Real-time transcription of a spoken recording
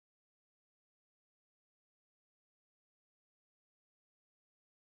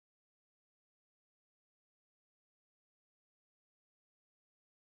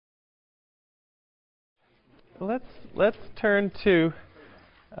Let's turn to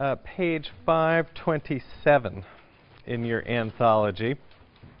page 527 in your anthology,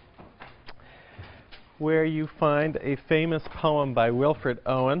 where you find a famous poem by Wilfred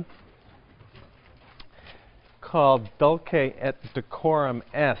Owen called Dulce et decorum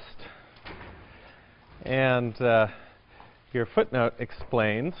est. And your footnote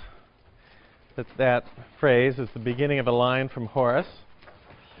explains that that phrase is the beginning of a line from Horace,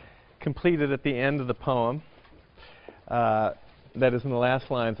 completed at the end of the poem, that is in the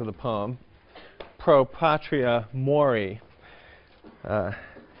last lines of the poem, pro patria mori,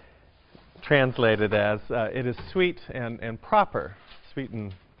 translated as it is sweet and proper, sweet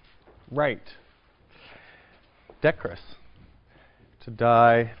and right, decorous, to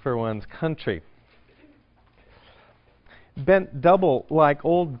die for one's country. Bent double like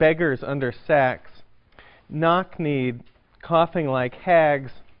old beggars under sacks, knock-kneed, coughing like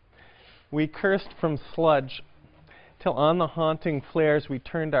hags, we cursed from sludge, till on the haunting flares we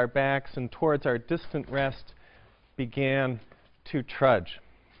turned our backs and towards our distant rest began to trudge.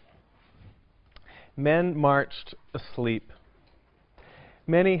 Men marched asleep.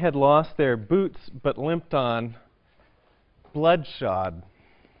 Many had lost their boots but limped on, bloodshod.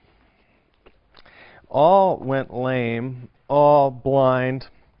 All went lame, all blind,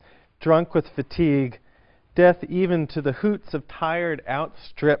 drunk with fatigue, death even to the hoots of tired,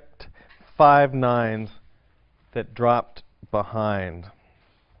 outstripped 5-9s that dropped behind.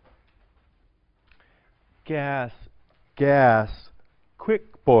 Gas, gas,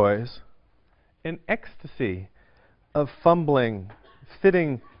 quick, boys, an ecstasy of fumbling,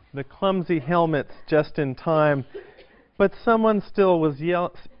 fitting the clumsy helmets just in time, but someone still was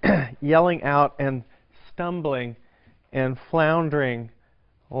yelling out and stumbling and floundering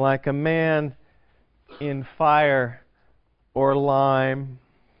like a man in fire or lime.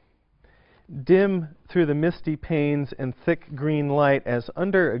 Dim through the misty panes and thick green light, as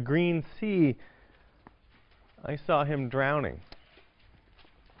under a green sea, I saw him drowning.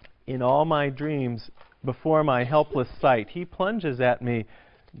 In all my dreams, before my helpless sight, he plunges at me,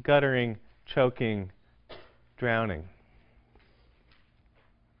 guttering, choking, drowning.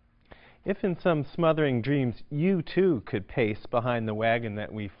 If in some smothering dreams you too could pace behind the wagon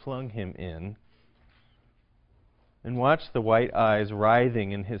that we flung him in, and watch the white eyes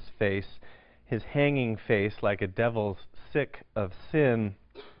writhing in his face, his hanging face like a devil's sick of sin,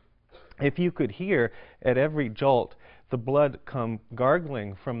 if you could hear at every jolt the blood come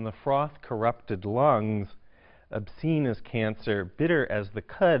gargling from the froth-corrupted lungs, obscene as cancer, bitter as the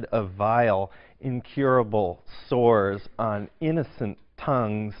cud of vile, incurable sores on innocent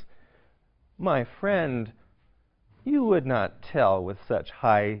tongues, my friend, you would not tell with such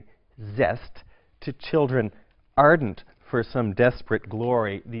high zest to children ardent for some desperate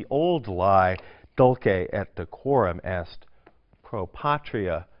glory the old lie, dulce et decorum est, pro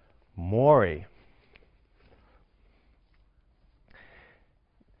patria mori.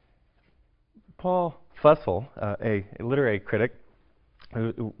 Paul Fussell, a literary critic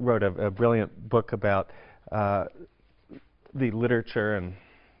who wrote a brilliant book about the literature and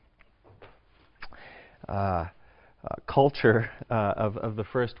culture of the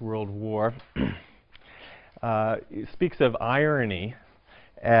First World War, speaks of irony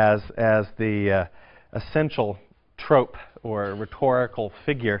as the essential trope or rhetorical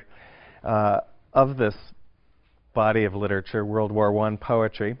figure of this body of literature, World War I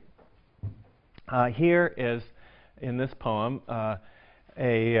poetry. Here is, in this poem, a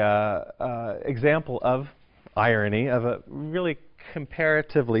example of irony of a really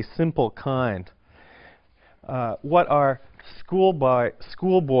comparatively simple kind. What are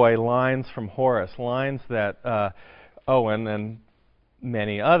schoolboy lines from Horace, lines that Owen and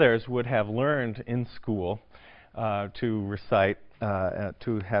many others would have learned in school to recite,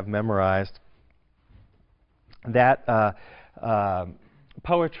 to have memorized. That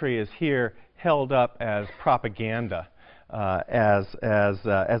poetry is here held up as propaganda, as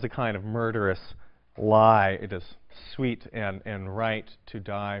a kind of murderous lie. It is sweet and right to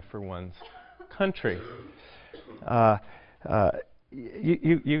die for one's country.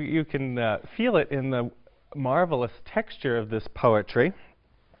 You can feel it in the marvelous texture of this poetry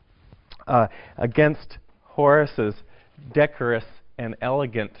against Horace's decorous and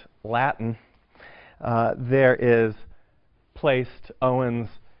elegant Latin. There is placed Owen's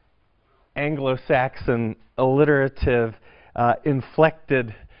Anglo-Saxon alliterative,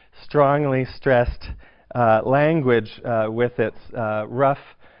 inflected, strongly stressed language with its rough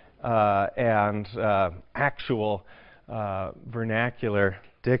and actual vernacular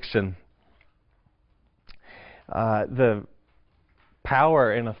diction. The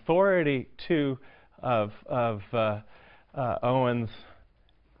power and authority to of Owen's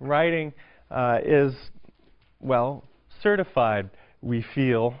writing is, well, certified, we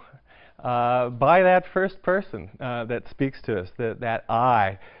feel, by that first person that speaks to us, that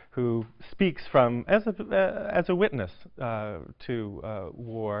I, who speaks from as a witness to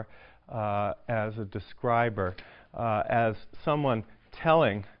war, as a describer, as someone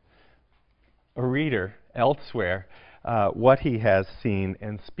telling a reader elsewhere what he has seen,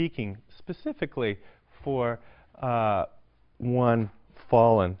 and speaking specifically for one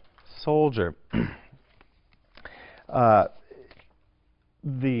fallen soldier.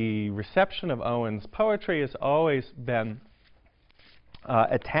 The reception of Owen's poetry has always been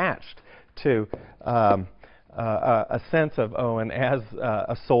attached to a sense of Owen as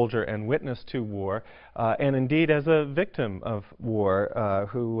a soldier and witness to war, and indeed as a victim of war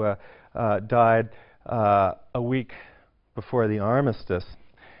who died a week before the armistice.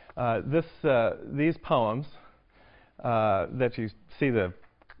 These poems that you see the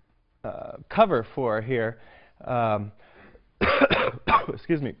cover for here,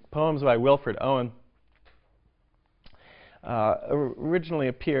 excuse me, poems by Wilfred Owen, originally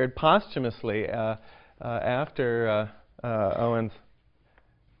appeared posthumously after Owen's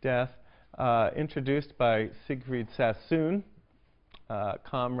death, introduced by Siegfried Sassoon,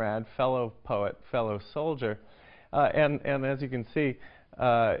 comrade, fellow poet, fellow soldier. And as you can see,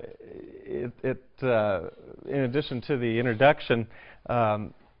 in addition to the introduction,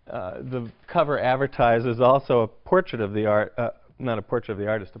 the cover advertises also a portrait of the not a portrait of the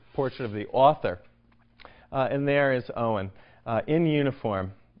artist, a portrait of the author. And there is Owen in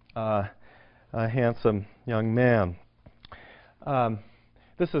uniform, a handsome young man.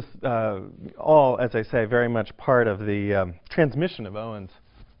 This is all, as I say, very much part of the transmission of Owen's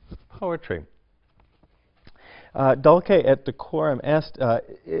poetry. Dulce et decorum est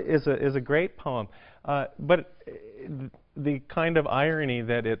is a great poem, but the kind of irony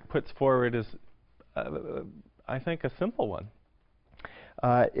that it puts forward is, I think, a simple one.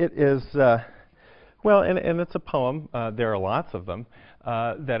 It is, well, and it's a poem, there are lots of them,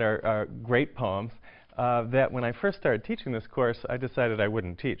 that are great poems, that when I first started teaching this course, I decided I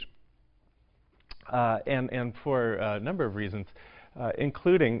wouldn't teach. And for a number of reasons,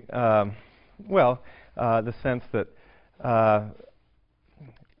 including, well, the sense that,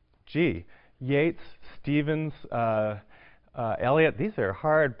 gee, Yeats, Stevens, Eliot, these are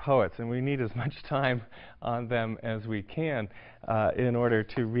hard poets, and we need as much time on them as we can in order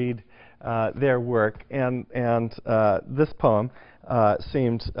to read their work. And this poem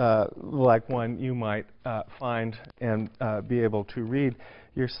seemed like one you might find and be able to read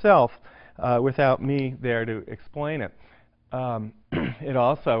yourself without me there to explain it. It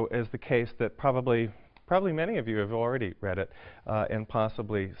also is the case that probably many of you have already read it and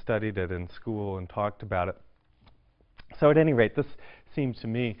possibly studied it in school and talked about it. So at any rate, this seemed to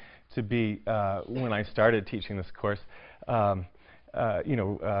me to be, when I started teaching this course,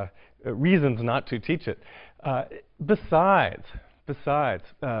 reasons not to teach it. Besides,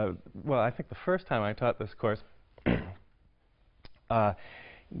 well, I think the first time I taught this course,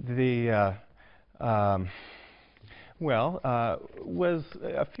 was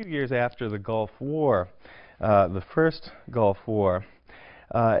a few years after the Gulf War, the first Gulf War.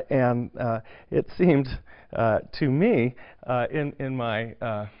 And it seemed to me, in my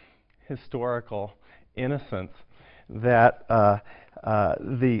historical innocence, that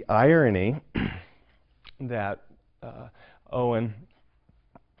the irony that Owen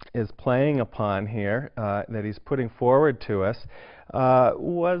is playing upon here, that he's putting forward to us,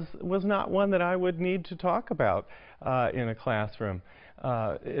 was not one that I would need to talk about in a classroom.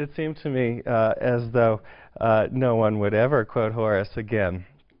 It seemed to me as though no one would ever quote Horace again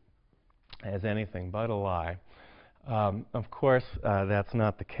as anything but a lie. Of course, that's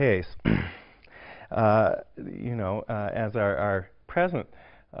not the case. As our present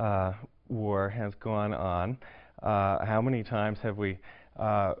war has gone on, how many times have we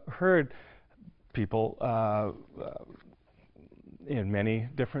heard people in many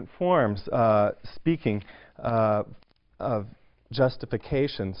different forms speaking of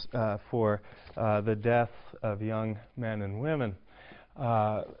justifications for the deaths of young men and women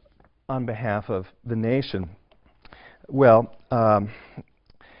on behalf of the nation? Well,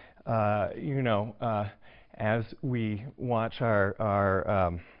 as we watch our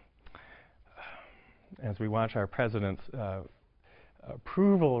president's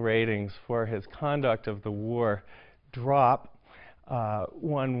approval ratings for his conduct of the war drop,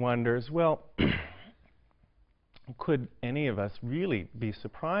 one wonders, well, could any of us really be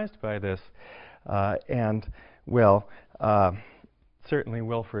surprised by this? certainly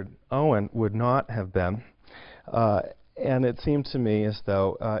Wilfred Owen would not have been. And it seemed to me as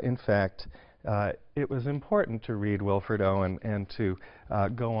though, in fact, it was important to read Wilfred Owen and to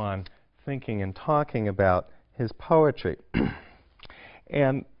go on thinking and talking about his poetry.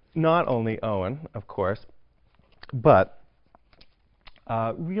 And not only Owen, of course, but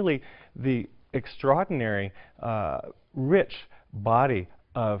really the extraordinary, rich body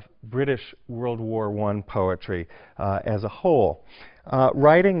of British World War I poetry as a whole.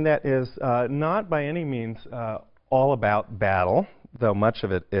 Writing that is not by any means all about battle, though much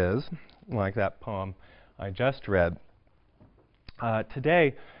of it is, like that poem I just read.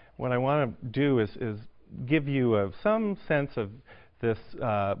 Today, what I want to do is give you some sense of this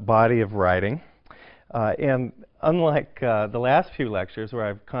body of writing. And unlike the last few lectures where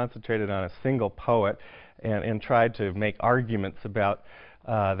I've concentrated on a single poet and tried to make arguments about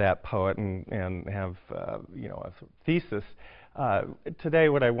that poet and have you know, a thesis, today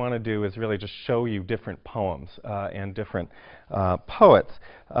what I want to do is really just show you different poems and different poets,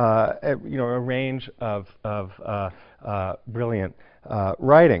 you know, a range of brilliant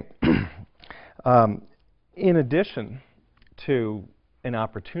writing. In addition to an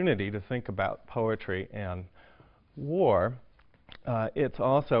opportunity to think about poetry and war, it's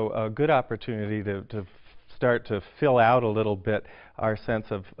also a good opportunity to start to fill out a little bit our sense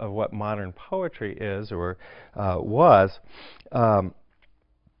of what modern poetry is or was,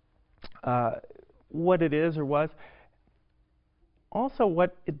 what it is or was, also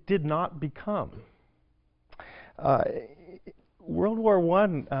what it did not become. World War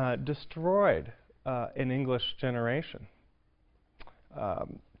I destroyed an English generation.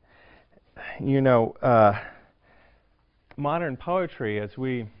 You know, modern poetry, as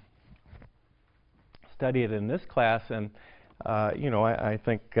we study it in this class, and you know, I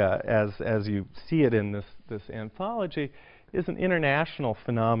think as you see it in this anthology, is an international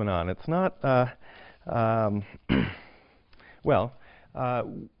phenomenon. It's not well,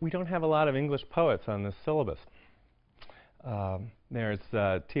 we don't have a lot of English poets on this syllabus. There's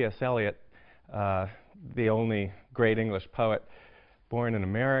T.S. Eliot, the only great English poet born in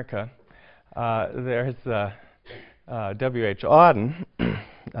America. There's W.H. Auden,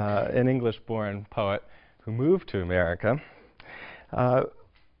 an English-born poet who moved to America.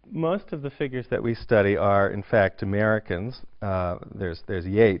 Most of the figures that we study are, in fact, Americans. There's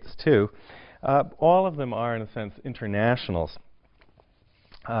Yeats, too. All of them are, in a sense, internationals.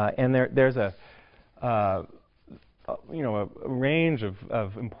 And there's a you know, a range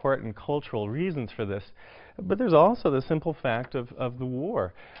of important cultural reasons for this. But there's also the simple fact of the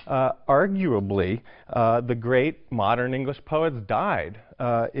war. Arguably, the great modern English poets died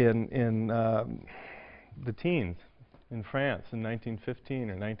in the teens in France in 1915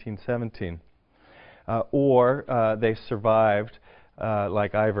 or 1917. Or they survived,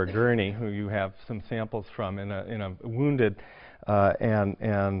 like Ivor Gurney, who you have some samples from, in a wounded and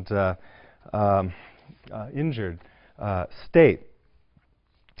injured state.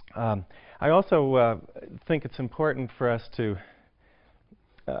 I also think it's important for us to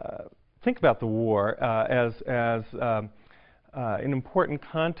think about the war as an important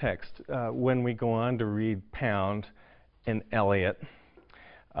context when we go on to read Pound and Eliot,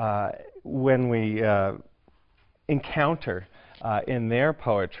 when we encounter in their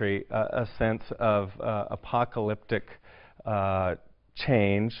poetry a sense of apocalyptic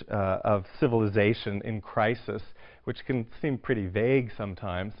change, of civilization in crisis, which can seem pretty vague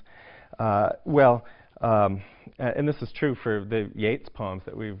sometimes. Well, and this is true for the Yeats poems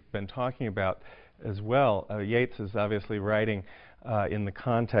that we've been talking about as well. Yeats is obviously writing in the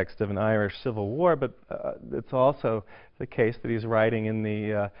context of an Irish Civil War, but it's also the case that he's writing in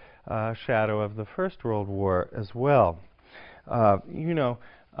the shadow of the First World War as well. You know,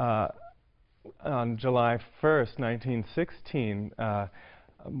 on July 1st, 1916,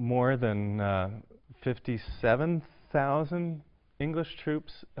 more than 57,000 English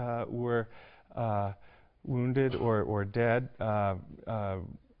troops were wounded or dead.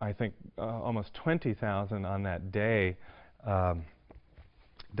 I think almost 20,000 on that day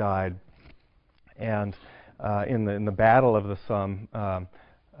died. And in the Battle of the Somme,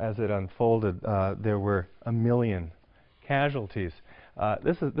 as it unfolded, there were 1 million casualties.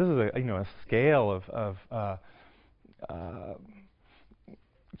 This is a, you know, a scale of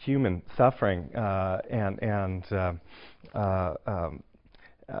human suffering and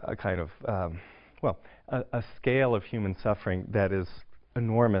a kind of well, a scale of human suffering that is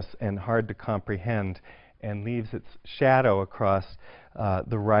enormous and hard to comprehend, and leaves its shadow across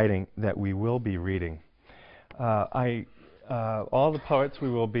the writing that we will be reading. All the poets we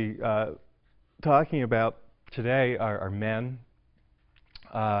will be talking about today are men,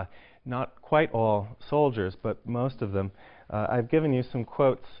 not quite all soldiers, but most of them. I've given you some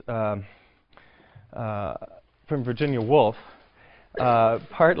quotes from Virginia Woolf,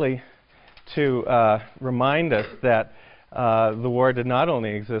 partly to remind us that the war did not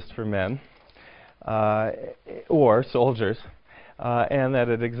only exist for men or soldiers, and that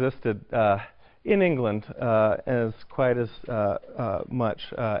it existed in England as quite as much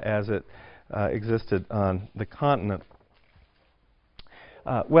as it existed on the continent.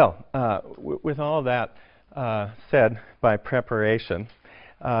 With all that said by preparation,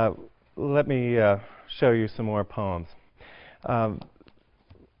 let me show you some more poems.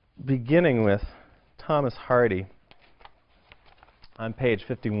 Beginning with Thomas Hardy on page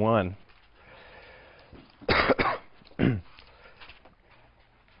 51.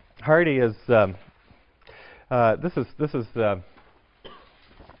 Hardy is this is a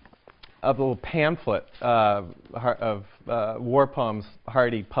little pamphlet of war poems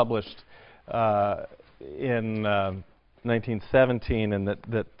Hardy published in 1917, and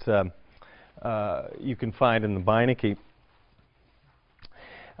that you can find in the Beinecke.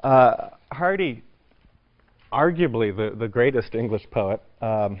 Hardy, arguably the greatest English poet,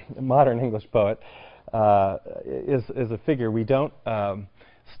 modern English poet, is a figure we don't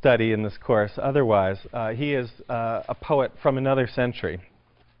study in this course otherwise. He is a poet from another century.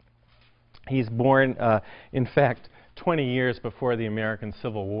 He's born, in fact, 20 years before the American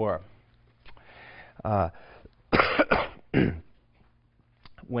Civil War.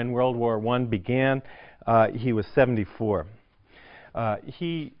 When World War I began, he was 74.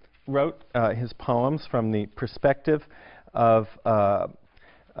 He wrote his poems from the perspective of the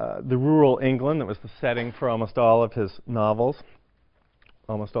rural England that was the setting for almost all of his novels,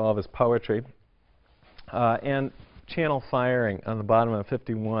 almost all of his poetry. And Channel Firing on the bottom of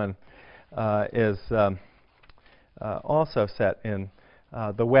 51 is also set in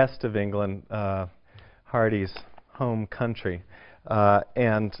the west of England, Hardy's home country,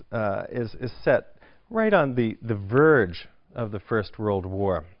 and is set right on the verge of the First World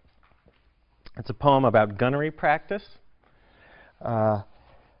War. It's a poem about gunnery practice. It's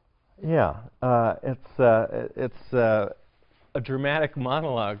a dramatic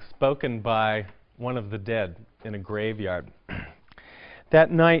monologue spoken by one of the dead in a graveyard.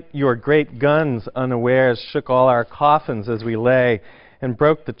 That night your great guns unawares shook all our coffins as we lay and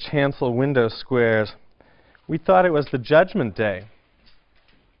broke the chancel window squares. We thought it was the Judgment Day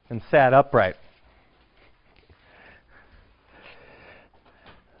and sat upright.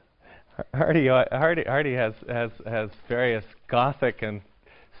 Hardy has various Gothic and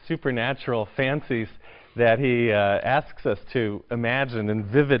supernatural fancies that he asks us to imagine in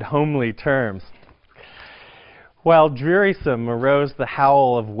vivid, homely terms. While drearisome arose the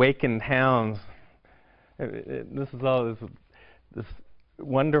howl of wakened hounds. This is all this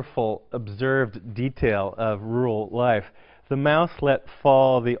wonderful observed detail of rural life. The mouse let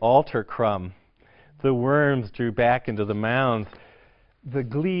fall the altar crumb. The worms drew back into the mounds. The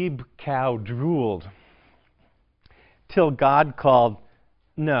glebe cow drooled. Till God called,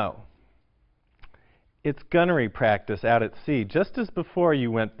 no. It's gunnery practice out at sea, just as before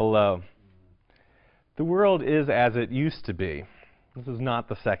you went below. The world is as it used to be. This is not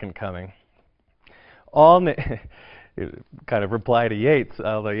the second coming. Kind of reply to Yeats,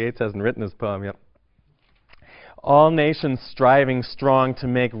 although Yeats hasn't written his poem yet. All nations striving strong to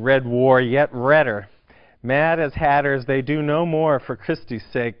make red war yet redder. Mad as hatters, they do no more for Christi's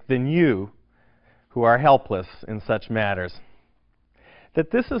sake than you, who are helpless in such matters. That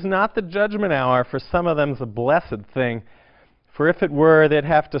this is not the judgment hour for some of them's a blessed thing, for if it were, they'd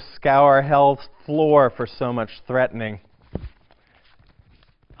have to scour hell's floor for so much threatening.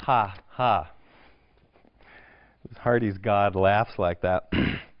 Ha, ha. Hardy's God laughs like that.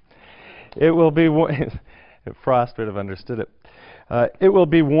 It will be, Frost would have understood it. It will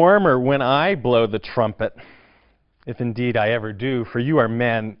be warmer when I blow the trumpet, if indeed I ever do, for you are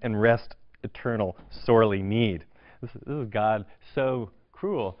men and rest eternal sorely need. This is God so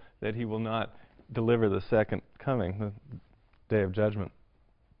cruel that he will not deliver the second coming, the day of judgment.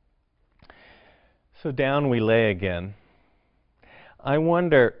 So down we lay again. I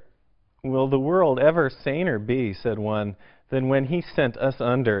wonder, will the world ever saner be, said one, than when he sent us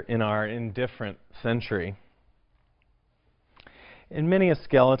under in our indifferent century? And many a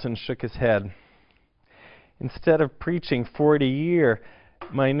skeleton shook his head. Instead of preaching 40 year,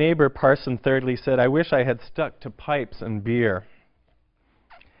 my neighbor Parson Thirdly said, I wish I had stuck to pipes and beer.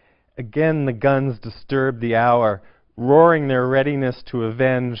 Again the guns disturbed the hour, roaring their readiness to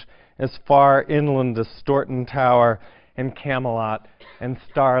avenge as far inland as Stourton Tower and Camelot and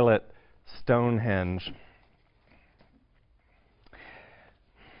starlit Stonehenge.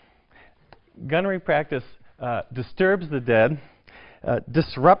 gunnery practice disturbs the dead,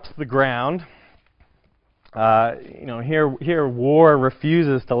 disrupts the ground. Here war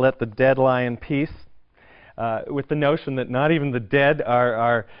refuses to let the dead lie in peace, with the notion that not even the dead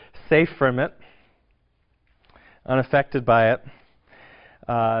are safe from it, unaffected by it.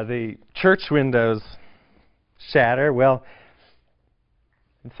 The church windows shatter. Well,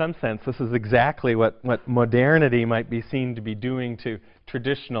 in some sense, this is exactly what modernity might be seen to be doing to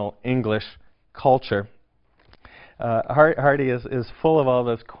traditional English culture. Hardy is full of all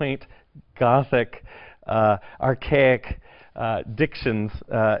those quaint, Gothic, archaic dictions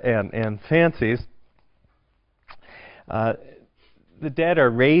and fancies. The dead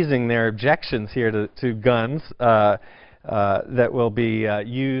are raising their objections here to guns that will be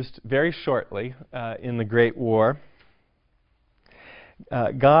used very shortly in the Great War.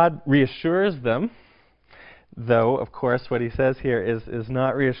 God reassures them, though, of course, what he says here is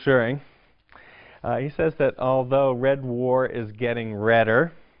not reassuring. He says that although red war is getting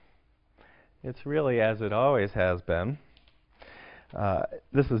redder, it's really as it always has been.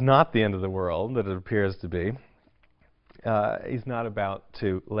 This is not the end of the world that it appears to be. He's not about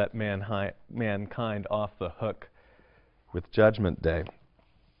to let mankind off the hook with Judgment Day.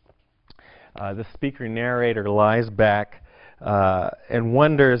 The speaker narrator lies back and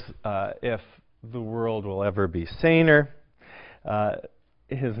wonders if the world will ever be saner.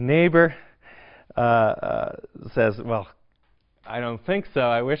 His neighbor says, well, I don't think so.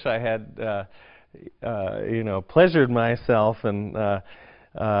 I wish I had, pleasured myself and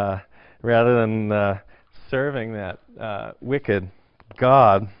rather than serving that wicked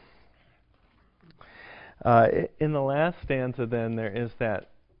God. In the last stanza, then, there is that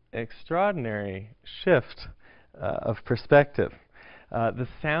extraordinary shift of perspective. The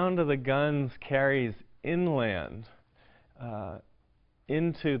sound of the guns carries inland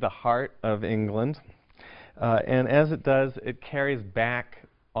into the heart of England. And as it does, it carries back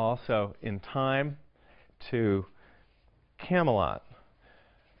also in time to Camelot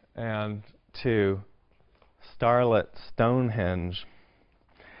and to starlit Stonehenge.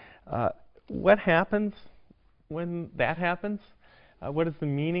 What happens when that happens? What is the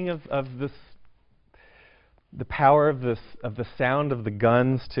meaning of this? The power of the sound of the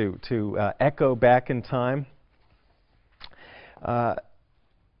guns to echo back in time.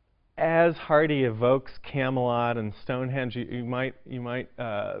 As Hardy evokes Camelot and Stonehenge, you might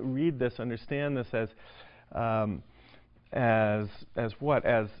read this, understand this as what?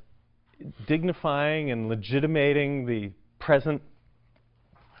 As dignifying and legitimating the present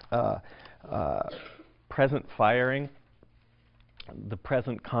firing, the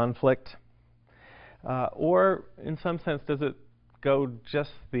present conflict, or in some sense, does it go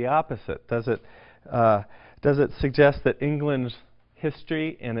just the opposite? Does it suggest that England's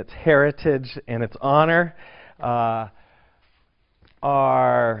history and its heritage and its honor are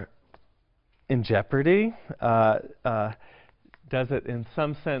in jeopardy? Does it, in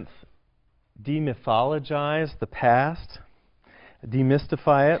some sense, demythologize the past,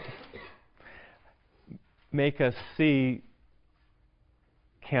 demystify it, make us see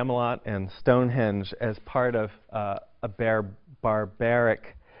Camelot and Stonehenge as part of a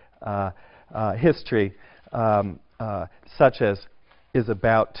barbaric history such as is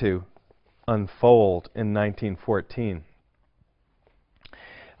about to unfold in 1914.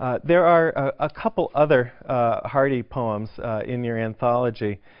 There are a couple other Hardy poems in your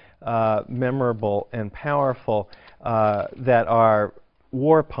anthology, memorable and powerful, that are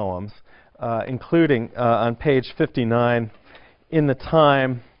war poems, including on page 59, In the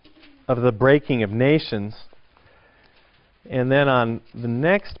Time of the Breaking of Nations. And then on the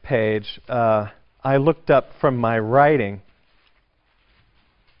next page, I looked up from my writing.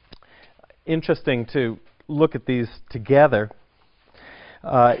 Interesting to look at these together.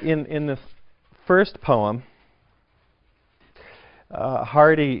 In this first poem,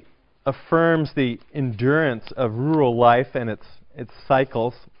 Hardy affirms the endurance of rural life and its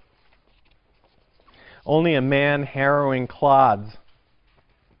cycles. Only a man harrowing clods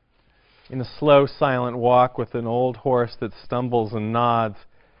in a slow, silent walk with an old horse that stumbles and nods,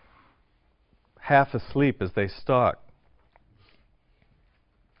 half asleep as they stalk.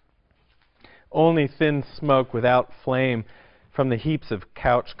 Only thin smoke without flame from the heaps of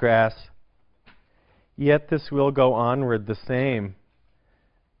couch grass. Yet this will go onward the same,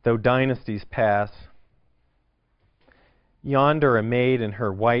 though dynasties pass. Yonder a maid in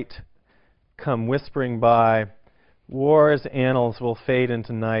her white come whispering by. War's annals will fade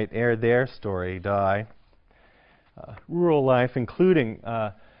into night ere their story die. Rural life, including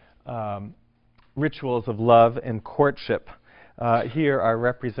rituals of love and courtship, here are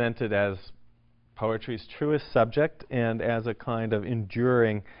represented as poetry's truest subject and as a kind of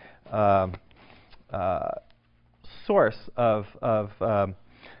enduring source of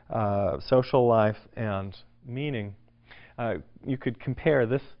social life and meaning. You could compare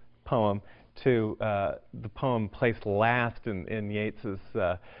this poem to the poem placed last in Yeats's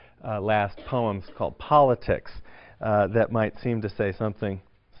last poems called Politics that might seem to say something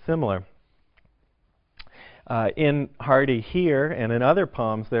similar. In Hardy here and in other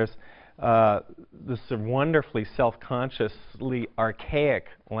poems, there's this wonderfully self-consciously archaic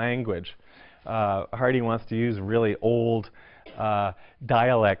language. Hardy wants to use really old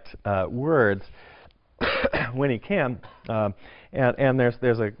dialect words when he can, and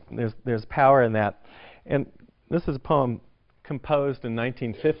there's power in that. And this is a poem composed in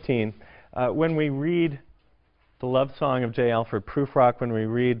 1915. When we read the love song of J. Alfred Prufrock, when we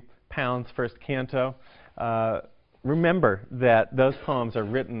read Pound's first canto, remember that those poems are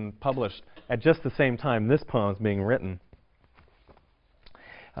written, published at just the same time this poem is being written.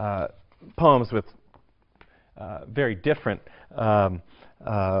 Poems with very different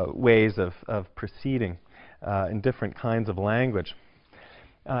ways of proceeding in different kinds of language.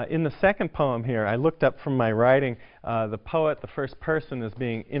 In the second poem here, I looked up from my writing. The poet, the first person, is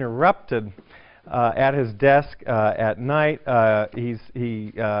being interrupted at his desk at night. He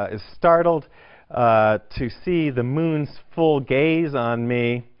is startled to see the moon's full gaze on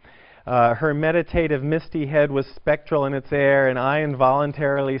me. Her meditative misty head was spectral in its air, and I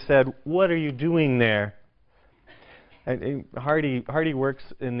involuntarily said, "What are you doing there?" And Hardy works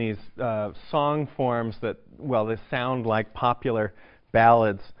in these song forms that, well, they sound like popular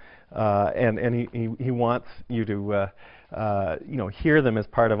ballads, and he wants you to hear them as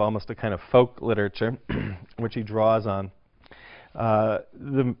part of almost a kind of folk literature, which he draws on.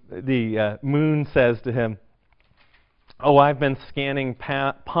 The moon says to him, "Oh, I've been scanning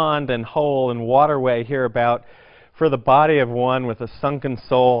pond and hole and waterway hereabout for the body of one with a sunken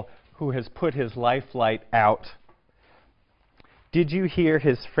soul who has put his lifelight out. Did you hear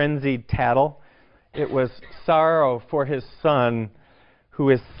his frenzied tattle? It was sorrow for his son who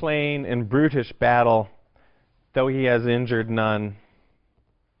is slain in brutish battle, though he has injured none."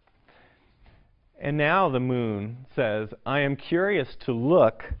 And now the moon says, "I am curious to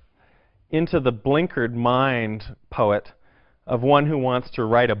look into the blinkered mind, poet, of one who wants to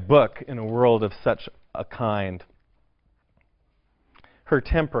write a book in a world of such a kind." Her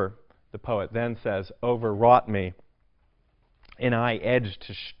temper, the poet then says, overwrought me, and I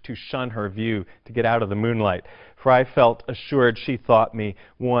edged to shun her view, to get out of the moonlight, for I felt assured she thought me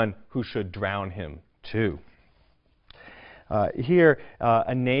one who should drown him too. Here,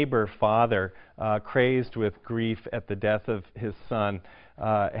 a neighbor father, crazed with grief at the death of his son,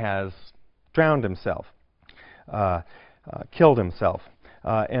 has drowned himself, killed himself.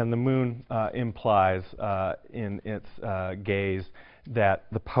 And the moon implies in its gaze that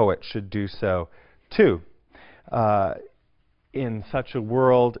the poet should do so too. In such a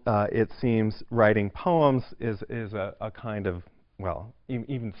world, it seems writing poems is a kind of, well,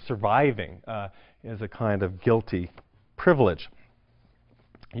 even surviving is a kind of guilty privilege.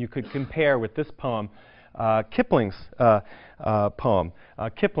 You could compare with this poem Kipling's poem.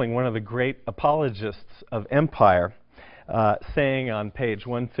 Kipling, one of the great apologists of empire, saying on page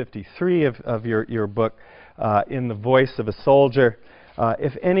 153 of your book, in the voice of a soldier,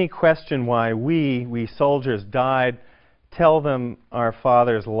 "If any question why we soldiers died, tell them our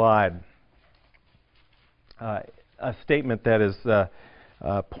fathers lied." A statement that is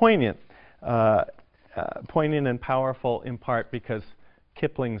poignant and powerful in part because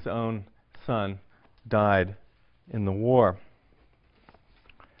Kipling's own son died in the war.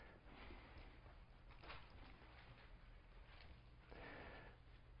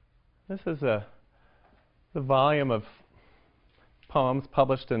 This is the volume of poems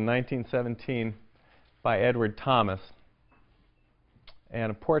published in 1917 by Edward Thomas, and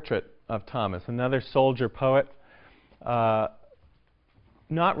a portrait of Thomas, another soldier poet,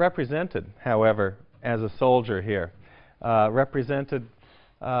 not represented, however, as a soldier here, represented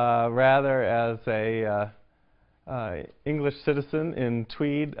rather as a English citizen in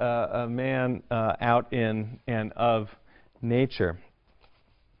tweed, a man out in and of nature.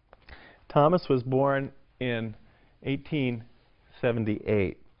 Thomas was born in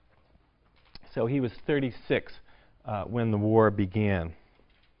 1878, so he was 36 when the war began.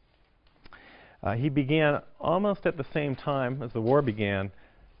 He began almost at the same time as the war began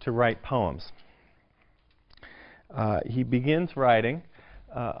to write poems. He begins writing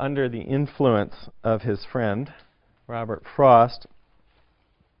under the influence of his friend, Robert Frost.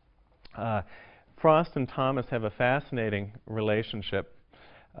 Frost and Thomas have a fascinating relationship.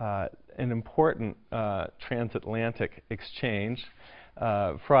 an important transatlantic exchange.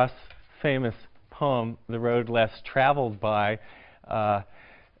 Frost's famous poem, The Road Less Traveled By,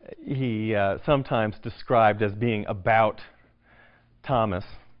 he sometimes described as being about Thomas,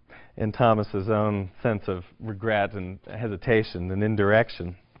 in Thomas's own sense of regret and hesitation and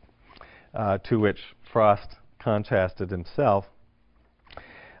indirection, to which Frost contrasted himself.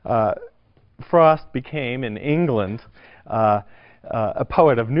 Frost became, in England, a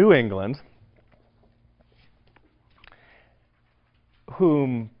poet of New England,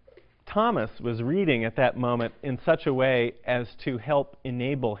 whom Thomas was reading at that moment in such a way as to help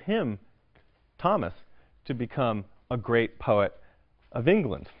enable him, Thomas, to become a great poet of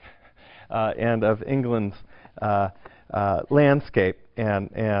England and of England's landscape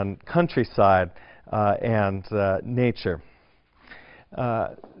and countryside and nature.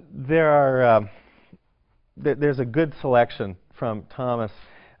 There's a good selection from Thomas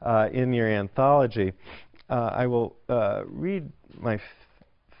in your anthology. I will read my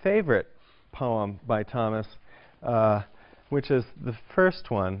favorite poem by Thomas, which is the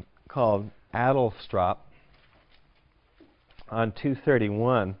first one, called Addlestrop, on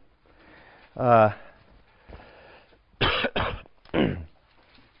 231.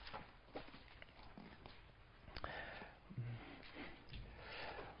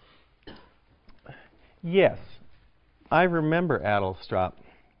 Yes, I remember Addlestrop,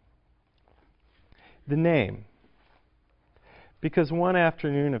 the name, because one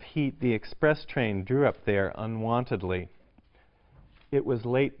afternoon of heat the express train drew up there unwontedly. It was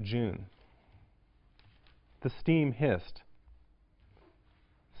late June. The steam hissed.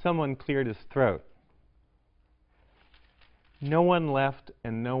 Someone cleared his throat. No one left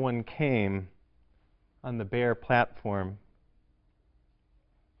and no one came on the bare platform.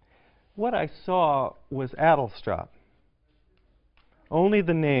 What I saw was Addlestrop. Only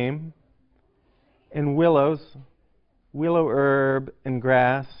the name, and willows, willow herb and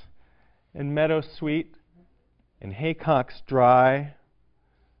grass, and meadow sweet, and haycocks dry.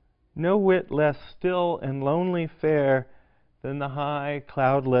 No whit less still and lonely fair than the high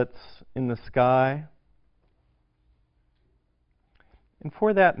cloudlets in the sky. And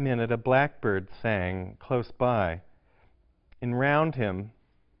for that minute a blackbird sang close by, and round him,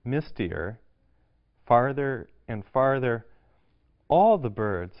 mistier, farther and farther, all the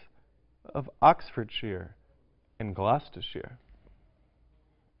birds of Oxfordshire and Gloucestershire.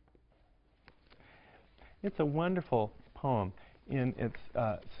 It's a wonderful poem in its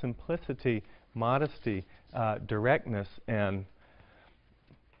simplicity, modesty, directness, and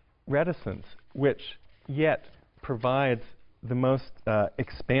reticence, which yet provides the most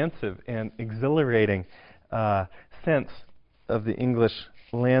expansive and exhilarating sense of the English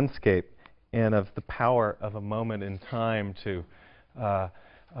landscape and of the power of a moment in time to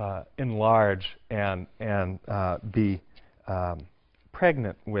enlarge and be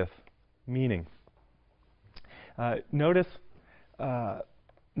pregnant with meaning. Notice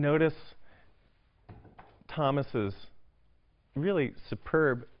Thomas's really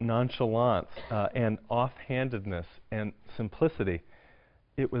superb nonchalance and offhandedness and simplicity.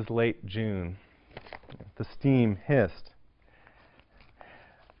 It was late June. The steam hissed.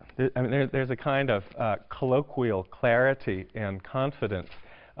 There's a kind of colloquial clarity and confidence,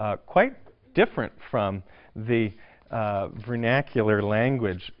 quite different from the vernacular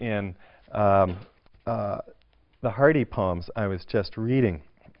language in the Hardy poems I was just reading,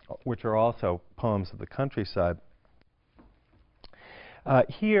 which are also poems of the countryside.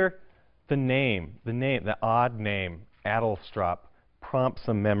 Here, the odd name, Addlestrop, prompts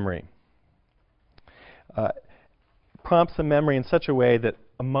a memory. Prompts a memory in such a way that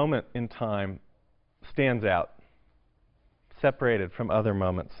a moment in time stands out, separated from other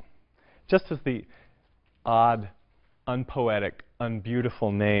moments. Just as the odd, unpoetic,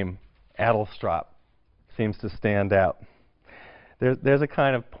 unbeautiful name, Addlestrop, seems to stand out. There's a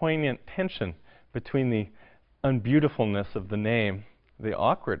kind of poignant tension between the unbeautifulness of the name, the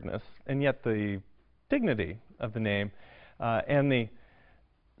awkwardness, and yet the dignity of the name, and the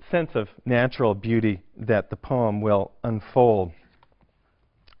sense of natural beauty that the poem will unfold.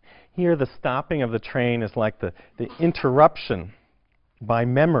 Here, the stopping of the train is like the interruption by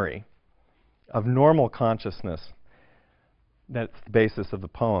memory of normal consciousness. That's the basis of the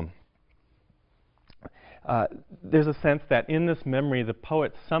poem. There's a sense that in this memory, the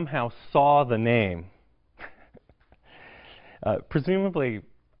poet somehow saw the name. Presumably,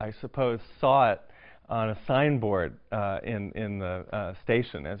 I suppose, saw it on a signboard in the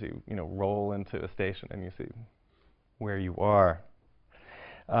station as you roll into a station and you see where you are.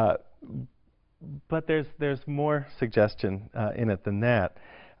 But there's more suggestion in it than that.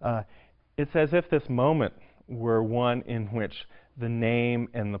 it's as if this moment were one in which the name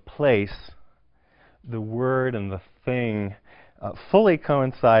and the place, the word and the thing, fully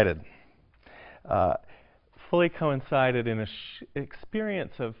coincided. Fully coincided in an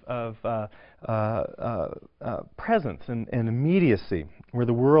experience of presence and immediacy, where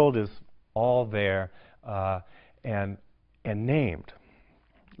the world is all there and named,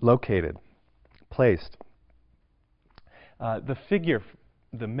 located, placed. The figure,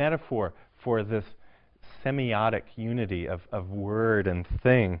 the metaphor for this semiotic unity of word and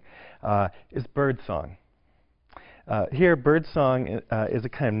thing is birdsong. Here, birdsong is a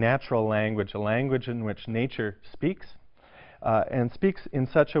kind of natural language, a language in which nature speaks, and speaks in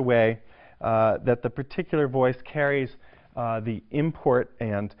such a way that the particular voice carries the import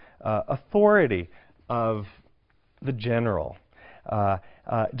and authority of the general.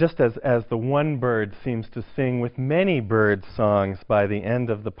 Just as the one bird seems to sing with many bird songs by the end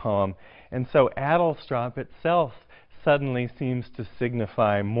of the poem, and so Adlestrop itself suddenly seems to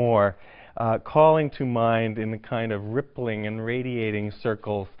signify more, calling to mind in a kind of rippling and radiating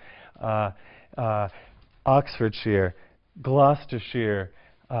circles Oxfordshire, Gloucestershire,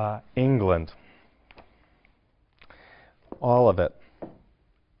 England. All of it,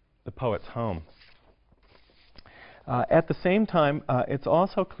 the poet's home. At the same time, it's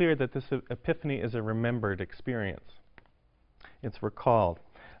also clear that this epiphany is a remembered experience. It's recalled.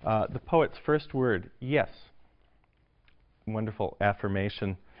 The poet's first word, yes, wonderful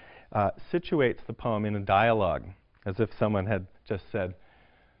affirmation, situates the poem in a dialogue, as if someone had just said,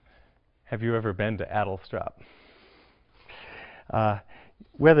 "Have you ever been to Adlestrop?"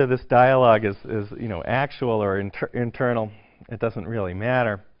 Whether this dialogue is actual or internal, it doesn't really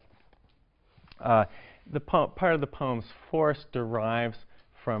matter. Part of the poem's force derives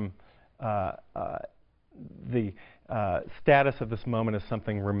from the status of this moment as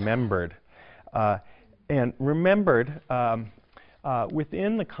something remembered. And remembered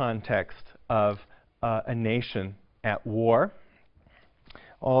within the context of a nation at war.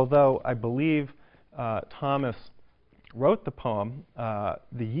 Although I believe Thomas wrote the poem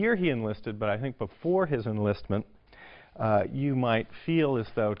the year he enlisted, but I think before his enlistment, you might feel as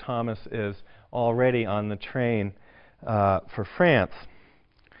though Thomas is already on the train for France.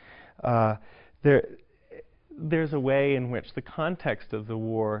 There's a way in which the context of the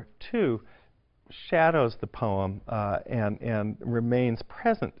war, too, shadows the poem and remains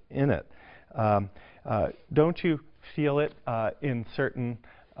present in it. Don't you feel it in certain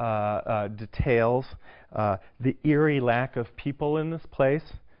details? The eerie lack of people in this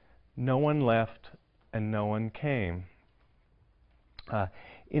place. No one left and no one came.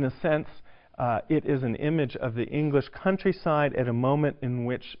 In a sense, it is an image of the English countryside at a moment in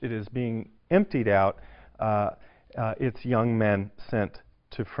which it is being emptied out, its young men sent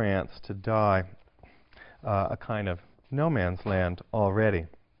to France to die, a kind of no man's land already.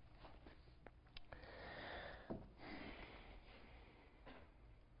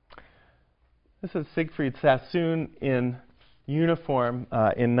 This is Siegfried Sassoon in uniform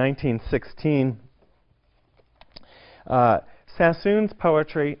in 1916. Sassoon's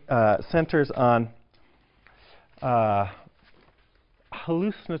poetry centers on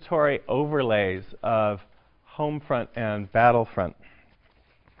hallucinatory overlays of homefront and battlefront.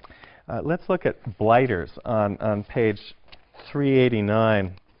 Let's look at Blighters on page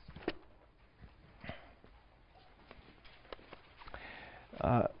 389.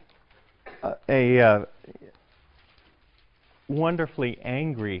 A wonderfully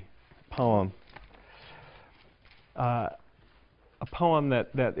angry poem. A poem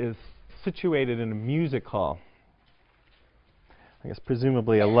that is situated in a music hall. I guess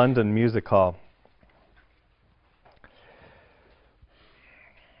presumably a London music hall.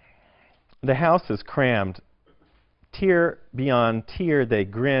 The house is crammed. Tier beyond tier they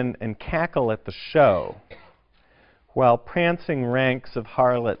grin and cackle at the show, while prancing ranks of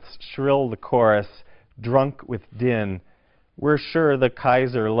harlots shrill the chorus, drunk with din, "We're sure the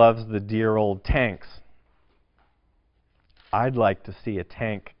Kaiser loves the dear old tanks." I'd like to see a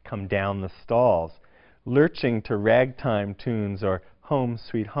tank come down the stalls, lurching to ragtime tunes or Home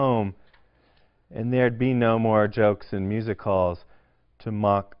Sweet Home, and there'd be no more jokes in music halls to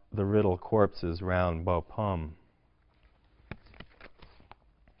mock the riddle corpses round Bapaume.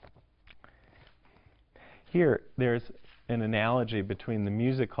 Here, there's an analogy between the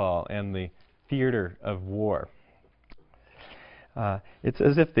music hall and the theater of war. It's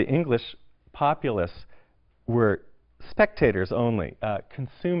as if the English populace were spectators only,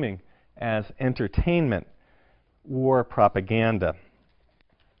 consuming as entertainment war propaganda,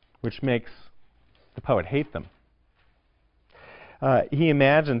 which makes the poet hate them. He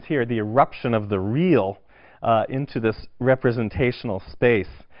imagines here the eruption of the real into this representational space,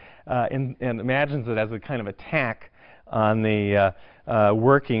 and imagines it as a kind of attack on the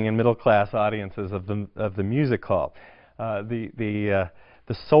working and middle-class audiences of the music hall. The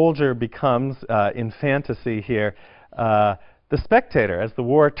soldier becomes, in fantasy here, the spectator as the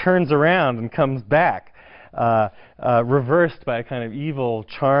war turns around and comes back, reversed by a kind of evil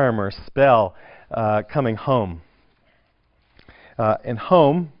charm or spell, coming home. And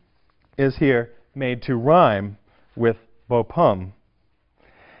home is here made to rhyme with beau pomme,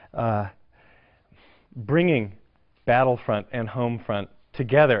 bringing battlefront and home front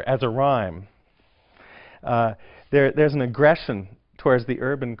together as a rhyme. There's an aggression towards the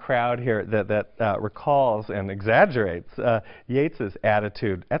urban crowd here that recalls and exaggerates Yeats's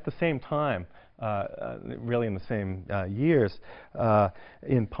attitude at the same time, really in the same years,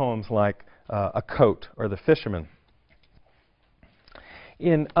 in poems like A Coat or The Fisherman.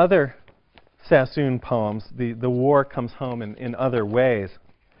 In other Sassoon poems, the war comes home in other ways.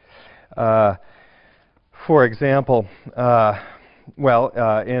 For example, in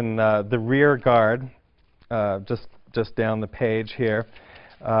The Rear Guard, just down the page here,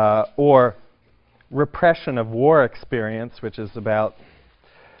 or Repression of War Experience, which is about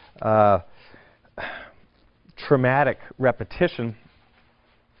traumatic repetition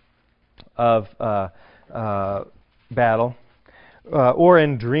of battle, or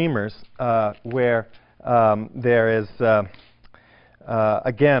in Dreamers, where there is,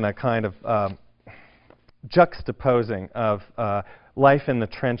 again, a kind of juxtaposing of life in the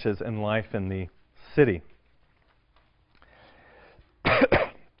trenches and life in the city.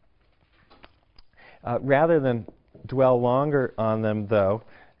 Rather than dwell longer on them, though,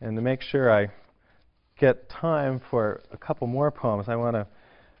 and to make sure I get time for a couple more poems, I want to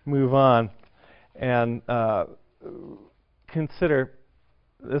move on and consider,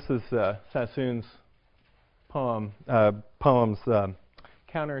 this is Sassoon's poems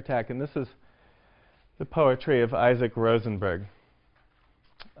Counterattack, and this is the poetry of Isaac Rosenberg.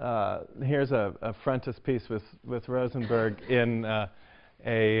 Here's a frontispiece with Rosenberg in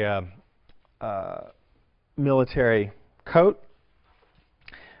a military coat.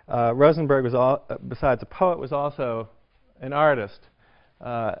 Rosenberg was, besides a poet, was also an artist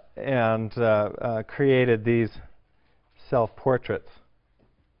and created these self-portraits.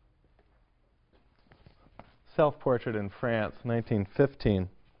 Self-portrait in France, 1915.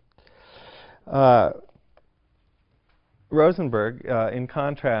 Rosenberg, in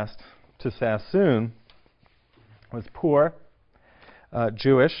contrast to Sassoon, was poor,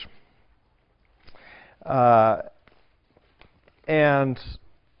 Jewish, and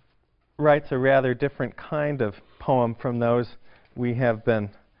writes a rather different kind of poem from those we have been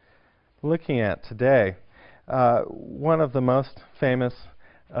looking at today. One of the most famous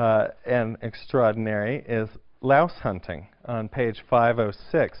and extraordinary is Louse Hunting on page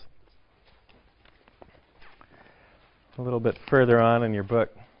 506. A little bit further on in your book.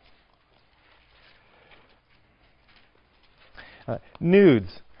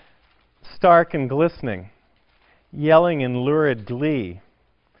 Nudes, stark and glistening, yelling in lurid glee.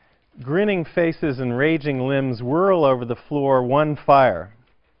 Grinning faces and raging limbs whirl over the floor, one fire.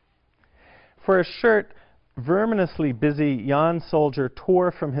 For a shirt, verminously busy, yon soldier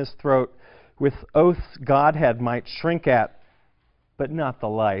tore from his throat with oaths Godhead might shrink at, but not the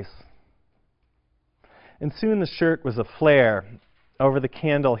lice. And soon the shirt was aflare over the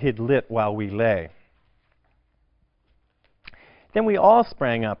candle he'd lit while we lay. Then we all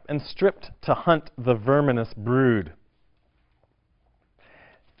sprang up and stripped to hunt the verminous brood.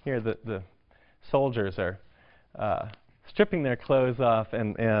 Here the soldiers are stripping their clothes off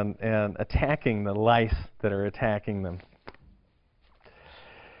and attacking the lice that are attacking them.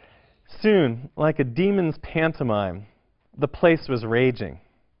 Soon, like a demon's pantomime, the place was raging.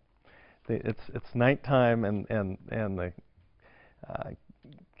 It's nighttime and the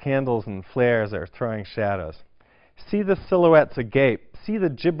candles and flares are throwing shadows. See the silhouettes agape. See the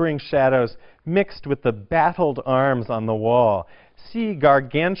gibbering shadows mixed with the battled arms on the wall. See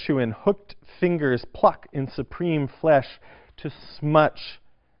gargantuan hooked fingers pluck in supreme flesh to smutch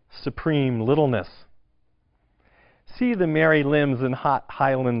supreme littleness. See the merry limbs in hot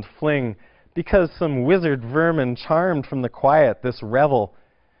highland fling, because some wizard vermin charmed from the quiet this revel,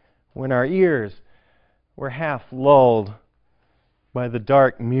 when our ears were half lulled by the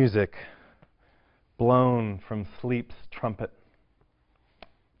dark music blown from sleep's trumpet.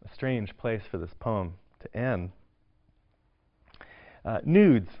 A strange place for this poem to end.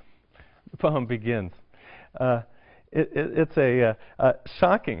 Nudes, the poem begins. it's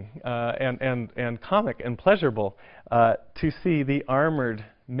shocking and comic and pleasurable to see the armored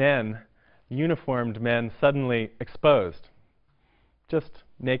men, uniformed men, suddenly exposed, just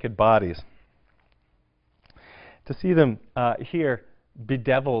naked bodies. To see them here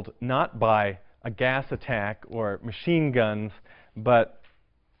bedeviled not by a gas attack or machine guns, but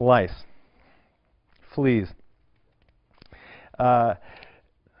lice, fleas.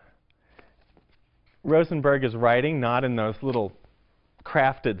 Rosenberg is writing not in those little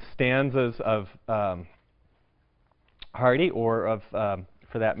crafted stanzas of Hardy or of,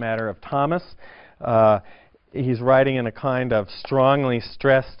 for that matter, of Thomas. He's writing in a kind of strongly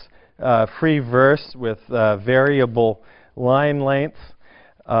stressed free verse with variable line lengths,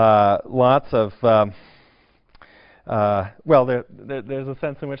 lots of, well, there's a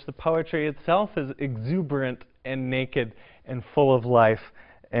sense in which the poetry itself is exuberant and naked and full of life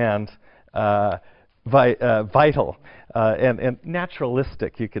and vital and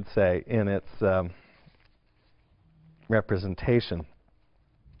naturalistic, you could say, in its representation.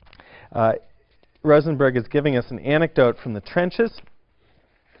 Rosenberg is giving us an anecdote from the trenches,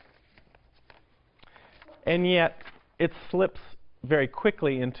 and yet it slips very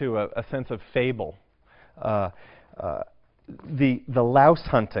quickly into a sense of fable. The louse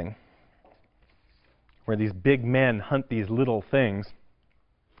hunting, where these big men hunt these little things,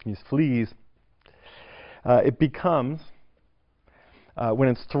 these fleas, it becomes, when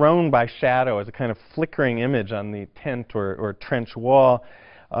it's thrown by shadow as a kind of flickering image on the tent or trench wall,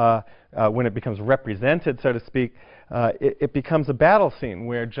 when it becomes represented, so to speak, it becomes a battle scene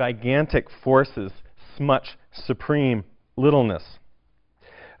where gigantic forces smutch supreme littleness.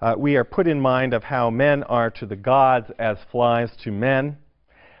 We are put in mind of how men are to the gods as flies to men.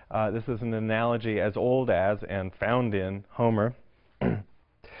 This is an analogy as old as and found in Homer.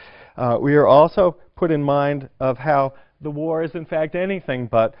 We are also put in mind of how the war is in fact anything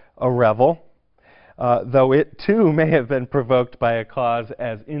but a revel, though it too may have been provoked by a cause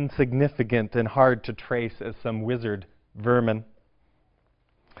as insignificant and hard to trace as some wizard vermin.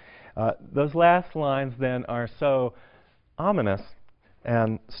 Those last lines then are so ominous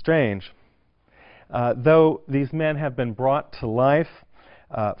and strange. Though these men have been brought to life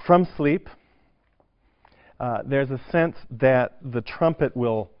from sleep, there's a sense that the trumpet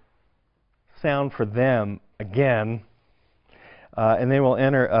will sound for them again, and they will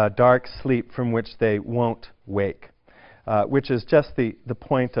enter a dark sleep from which they won't wake, which is just the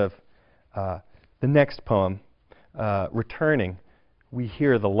point of the next poem, Returning, We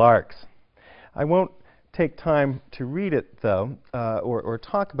Hear the Larks. I won't take time to read it, though, or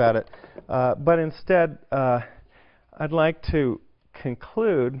talk about it, but instead I'd like to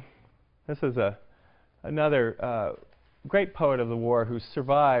conclude. This is another great poet of the war who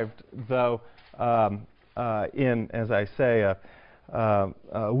survived, though in, as I say, a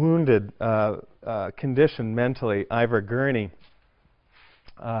wounded condition mentally, Ivor Gurney.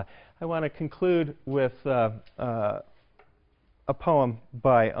 I want to conclude with a poem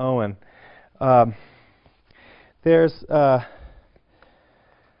by Owen. There's, let's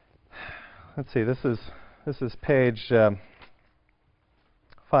see, this is page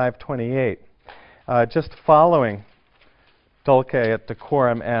 528. Just following Dulce et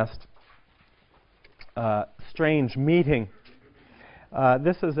Decorum Est, Strange Meeting.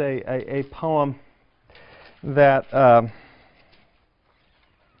 This is a poem that,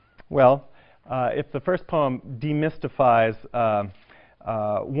 well, if the first poem demystifies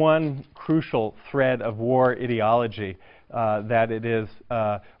one crucial thread of war ideology, that it is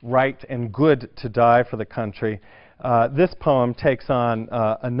right and good to die for the country, this poem takes on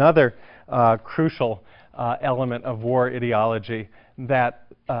another crucial element of war ideology, that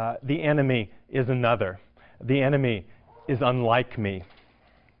the enemy is another. The enemy is unlike me.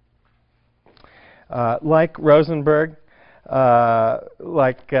 Like Rosenberg,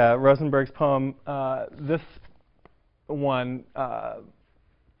 Rosenberg's poem, this one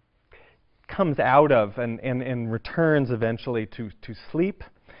comes out of and returns eventually to sleep.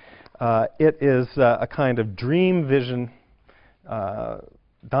 It is a kind of dream vision,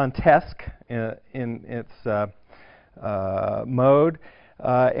 Dantesque in its mode,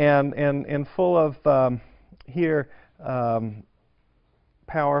 and full of here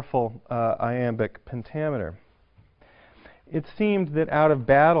powerful iambic pentameter. It seemed that out of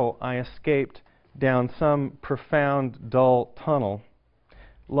battle I escaped down some profound, dull tunnel,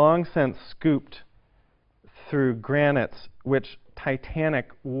 long since scooped through granites which titanic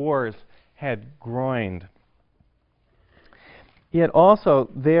wars had groined. Yet also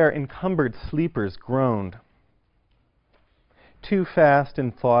there encumbered sleepers groaned, too fast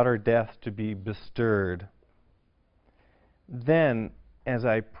in thought or death to be bestirred. Then, as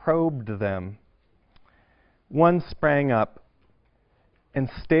I probed them, one sprang up and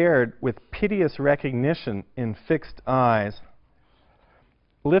stared with piteous recognition in fixed eyes,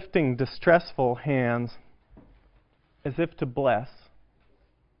 lifting distressful hands as if to bless.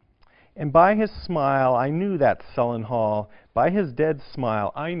 And by his smile, I knew that sullen hall. By his dead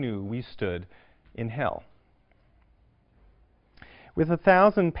smile, I knew we stood in hell. With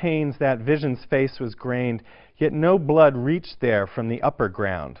 1,000 pains that vision's face was grained, yet no blood reached there from the upper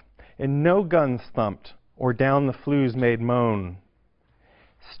ground, and no guns thumped, or down the flues made moan.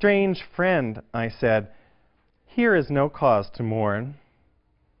 Strange friend, I said, here is no cause to mourn.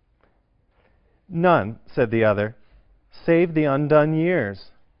 None, said the other, save the undone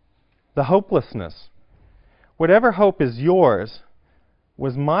years, the hopelessness. Whatever hope is yours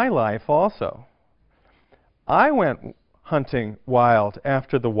was my life also. I went hunting wild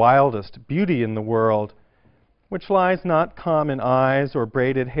after the wildest beauty in the world, which lies not calm in eyes or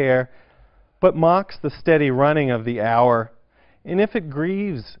braided hair, but mocks the steady running of the hour, and if it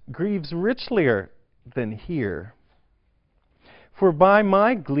grieves, grieves richlier than here. For by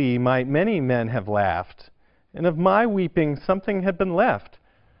my glee might many men have laughed, and of my weeping something had been left,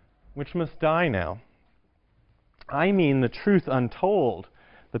 which must die now. I mean the truth untold,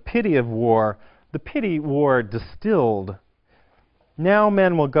 the pity of war, the pity war distilled. Now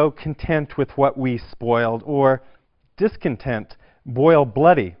men will go content with what we spoiled, or discontent, boil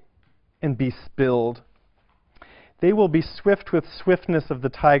bloody and be spilled. They will be swift with swiftness of the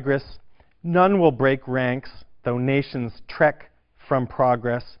tigress. None will break ranks, though nations trek from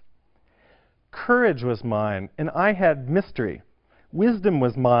progress. Courage was mine, and I had mystery. Wisdom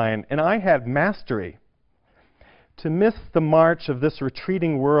was mine, and I had mastery. To miss the march of this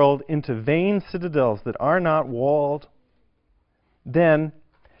retreating world into vain citadels that are not walled. Then,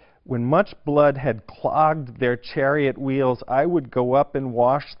 when much blood had clogged their chariot wheels, I would go up and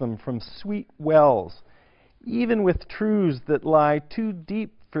wash them from sweet wells, even with truths that lie too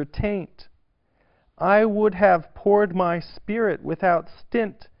deep for taint. I would have poured my spirit without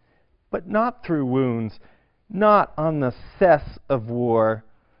stint, but not through wounds, not on the cess of war.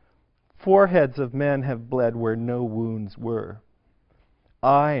 Foreheads of men have bled where no wounds were.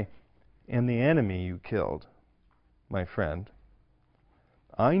 I am the enemy you killed, my friend.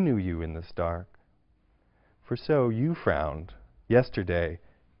 I knew you in this dark, for so you frowned yesterday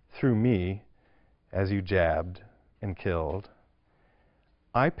through me as you jabbed and killed.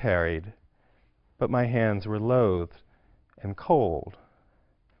 I parried, but my hands were loathed and cold.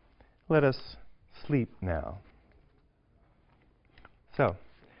 Let us sleep now. So,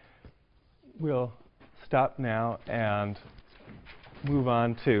 we'll stop now and move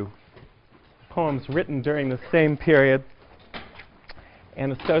on to poems written during the same period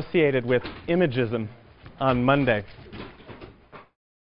and associated with imagism on Monday.